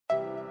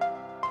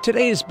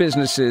Today's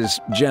businesses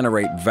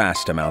generate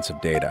vast amounts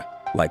of data.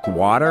 Like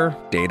water,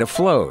 data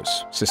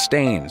flows,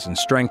 sustains, and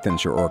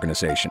strengthens your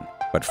organization.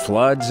 But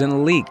floods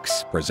and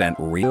leaks present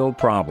real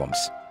problems.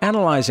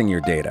 Analyzing your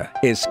data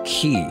is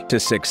key to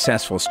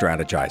successful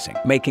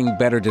strategizing, making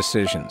better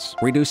decisions,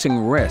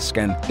 reducing risk,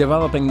 and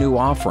developing new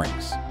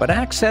offerings. But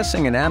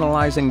accessing and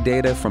analyzing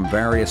data from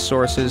various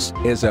sources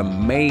is a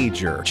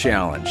major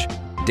challenge.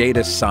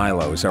 Data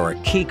silos are a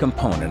key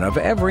component of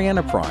every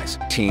enterprise.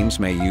 Teams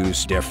may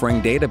use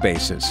differing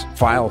databases,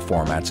 file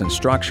formats, and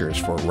structures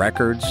for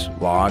records,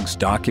 logs,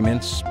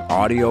 documents,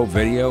 audio,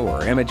 video,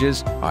 or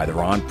images, either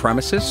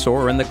on-premises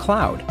or in the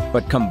cloud.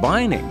 But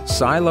combining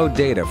siloed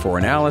data for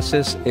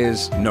analysis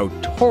is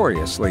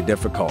notoriously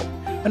difficult.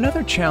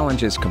 Another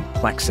challenge is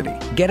complexity.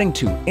 Getting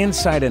to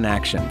insight and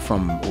action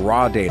from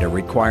raw data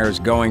requires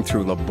going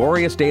through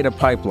laborious data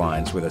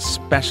pipelines with a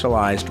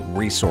specialized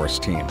resource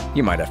team.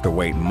 You might have to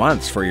wait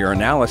months for your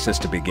analysis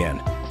to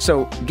begin.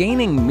 So,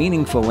 gaining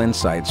meaningful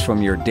insights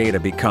from your data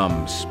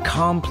becomes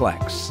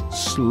complex,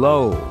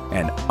 slow,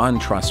 and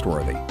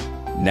untrustworthy.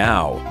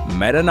 Now,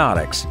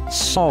 Metanautix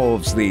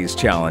solves these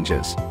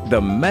challenges. The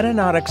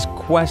Metanautix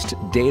Quest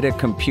data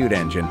compute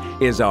engine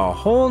is a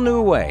whole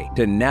new way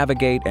to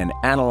navigate and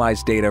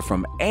analyze data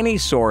from any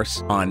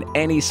source on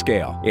any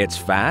scale. It's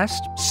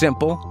fast,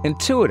 simple,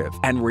 intuitive,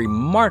 and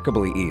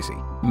remarkably easy.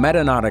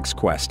 Metanautix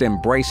Quest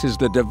embraces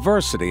the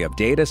diversity of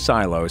data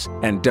silos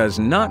and does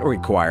not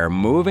require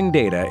moving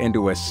data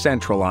into a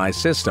centralized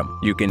system.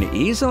 You can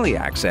easily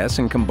access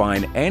and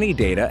combine any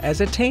data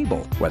as a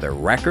table, whether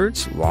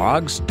records,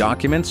 logs,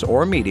 documents,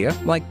 or media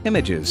like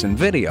images and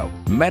video.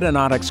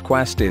 Metanautix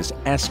Quest is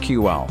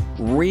SQL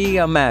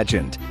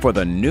reimagined for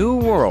the new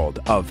world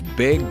of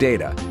big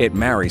data. It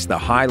marries the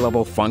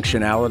high-level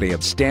functionality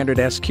of standard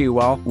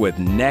SQL with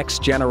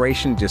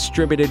next-generation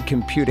distributed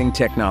computing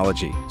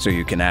technology, so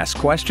you can ask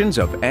questions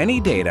of any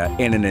data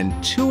in an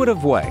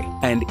intuitive way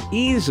and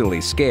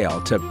easily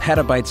scale to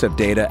petabytes of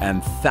data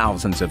and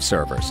thousands of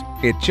servers.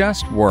 It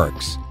just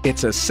works.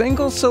 It's a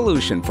single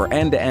solution for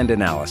end-to-end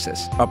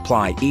analysis.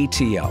 Apply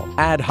ETL,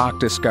 ad hoc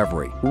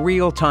discovery,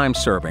 real-time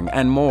serving,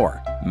 and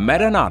more.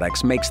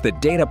 Metanautix makes the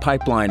data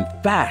pipeline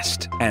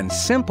fast and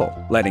simple,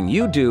 letting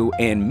you do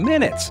in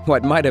minutes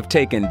what might have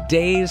taken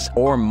days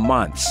or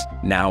months.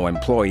 Now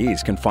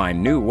employees can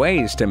find new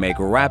ways to make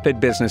rapid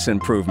business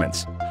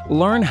improvements.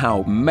 Learn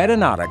how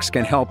Metanautix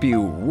can help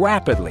you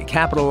rapidly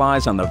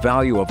capitalize on the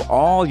value of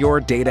all your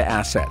data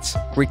assets.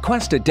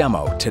 Request a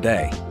demo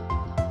today.